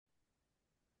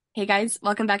Hey guys,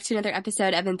 welcome back to another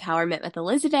episode of Empowerment with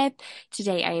Elizabeth.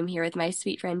 Today I am here with my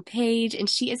sweet friend Paige, and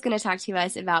she is going to talk to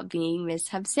us about being Miss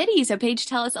Hub City. So, Paige,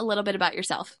 tell us a little bit about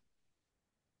yourself.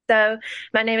 So,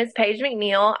 my name is Paige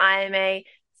Mcneil. I am a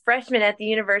freshman at the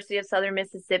University of Southern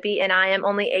Mississippi, and I am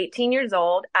only 18 years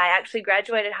old. I actually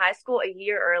graduated high school a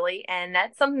year early, and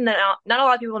that's something that not a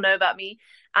lot of people know about me.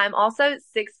 I'm also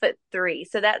 6'3",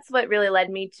 so that's what really led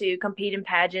me to compete in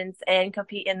pageants and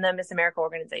compete in the Miss America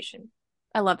organization.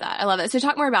 I love that. I love it. So,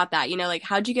 talk more about that. Like,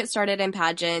 how'd you get started in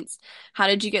pageants? How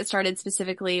did you get started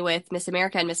specifically with Miss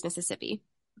America and Miss Mississippi?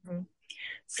 Mhm.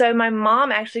 So my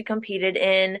mom actually competed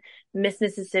in Miss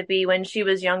Mississippi when she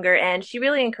was younger, and she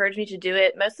really encouraged me to do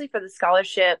it mostly for the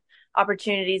scholarship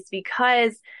opportunities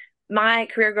because my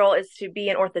career goal is to be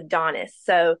an orthodontist.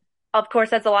 So of course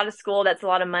that's a lot of school, that's a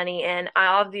lot of money, and I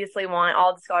obviously want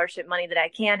all the scholarship money that I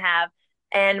can have.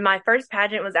 And my first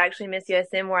pageant was actually Miss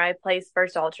USM where I placed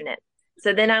first alternate.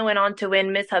 So then I went on to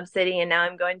win Miss Hub City, and now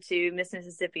I'm going to Miss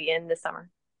Mississippi in the summer.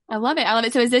 I love it. I love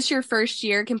it. So, is this your first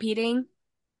year competing?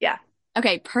 Yeah.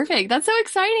 Okay, perfect. That's so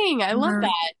exciting. I love Mhm.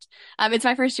 that. It's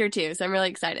my first year too, so I'm really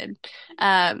excited.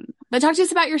 But talk to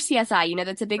us about your CSI.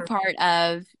 That's a big part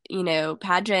of,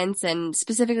 pageants and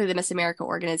specifically the Miss America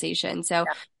organization. So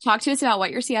talk to us about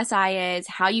what your CSI is,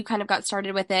 how you kind of got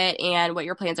started with it, and what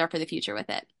your plans are for the future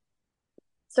with it.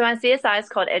 So my CSI is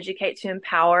called Educate to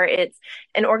Empower. It's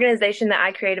an organization that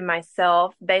I created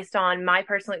myself based on my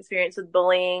personal experience with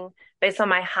bullying, based on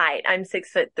my height. I'm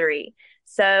 6'3".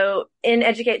 So in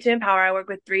Educate to Empower, I work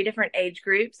with three different age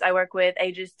groups. I work with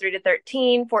ages 3 to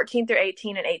 13, 14 through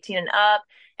 18, and 18 and up.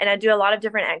 And I do a lot of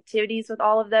different activities with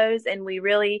all of those. And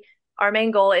our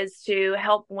main goal is to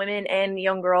help women and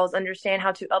young girls understand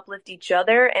how to uplift each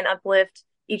other and uplift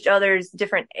each other's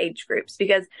different age groups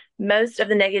because most of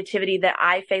the negativity that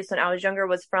I faced when I was younger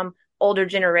was from older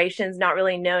generations not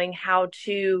really knowing how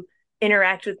to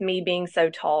interact with me being so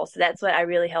tall. So that's what I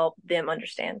really help them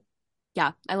understand.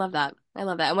 Yeah, I love that. I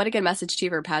love that. And what a good message too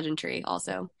for pageantry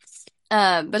also.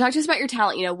 But talk to us about your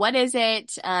talent. What is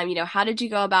it? How did you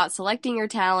go about selecting your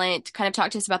talent? Kind of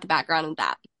talk to us about the background of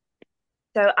that.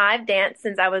 So I've danced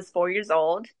since I was 4 years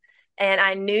old, and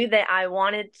I knew that I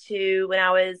wanted to, when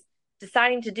I was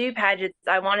deciding to do pageants,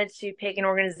 I wanted to pick an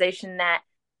organization that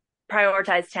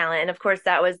prioritized talent. And of course,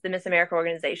 that was the Miss America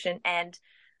organization. And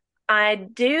I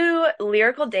do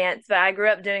lyrical dance, but I grew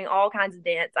up doing all kinds of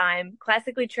dance. I'm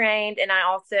classically trained, and I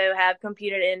also have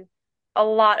competed in a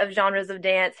lot of genres of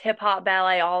dance, hip hop,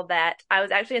 ballet, all that. I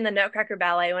was actually in the Nutcracker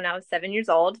Ballet when I was 7 years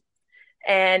old.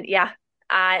 And yeah,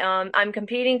 I'm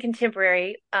competing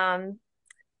contemporary.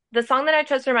 The song that I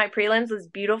chose for my prelims was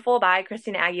Beautiful by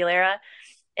Christina Aguilera.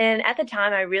 And at the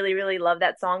time I really, really loved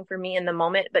that song for me in the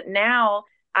moment. But now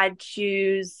I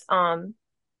choose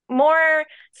more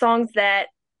songs that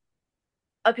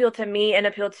appeal to me and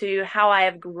appeal to how I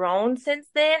have grown since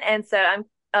then. And so I'm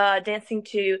dancing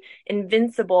to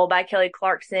Invincible by Kelly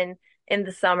Clarkson in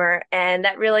the summer. And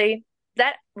that really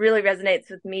resonates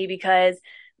with me because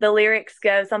the lyrics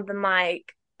go something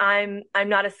like I'm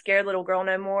not a scared little girl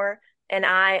no more, and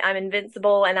I'm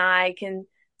invincible, and I can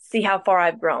see how far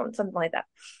I've grown, something like that.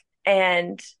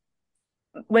 And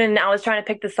when I was trying to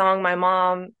pick the song, my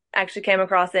mom actually came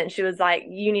across it and she was like,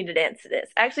 "You need to dance to this."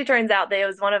 Actually turns out that it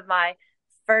was one of my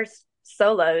first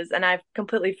solos, and I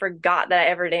completely forgot that I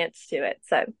ever danced to it.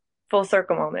 So full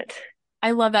circle moment.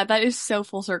 I love that. That is so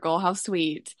full circle. How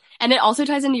sweet. And it also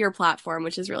ties into your platform,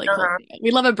 which is really cool. Uh-huh.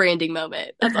 We love a branding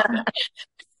moment. That's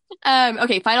awesome.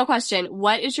 Okay, final question.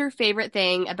 What is your favorite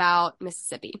thing about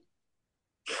Mississippi?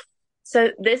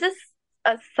 So this is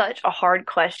such a hard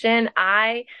question.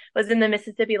 I was in the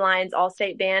Mississippi Lions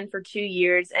All-State Band for 2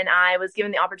 years, and I was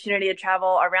given the opportunity to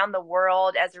travel around the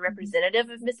world as a representative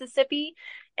of Mississippi.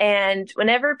 And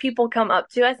whenever people come up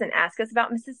to us and ask us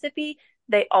about Mississippi,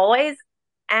 they always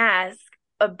ask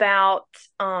about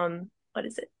what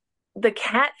is it? The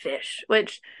catfish,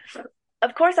 which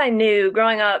of course I knew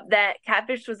growing up that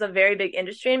catfish was a very big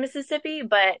industry in Mississippi,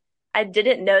 but I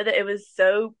didn't know that it was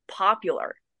so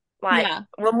popular. Like Yeah.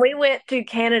 when we went to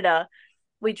Canada,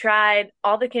 we tried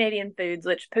all the Canadian foods,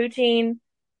 which poutine,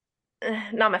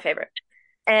 not my favorite.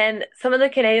 And some of the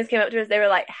Canadians came up to us, they were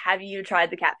like, "Have you tried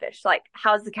the catfish? Like,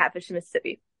 how's the catfish in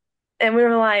Mississippi?" And we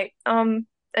were like,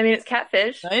 I mean, it's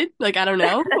catfish. Right? Like, I don't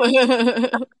know.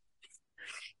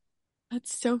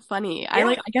 That's so funny. Yeah.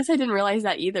 I guess I didn't realize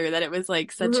that either, that it was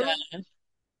like such a, Hmm.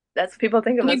 That's what people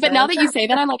think of us but now as. that you say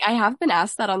that, I'm like, I have been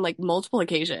asked that on like multiple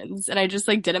occasions, and I just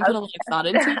like didn't put a lot of thought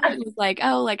into it. It was like,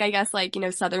 oh, like I guess like,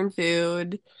 Southern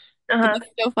food. But Uh-huh.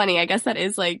 that's so funny. I guess that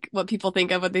is like what people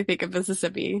think of when they think of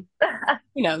Mississippi.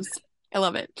 Who knows? I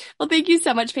love it. Well, thank you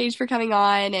so much, Paige, for coming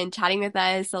on and chatting with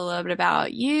us a little bit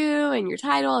about you and your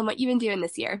title and what you've been doing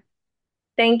this year.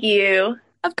 Thank you.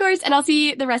 Of course, and I'll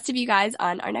see the rest of you guys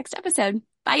on our next episode.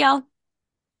 Bye, y'all.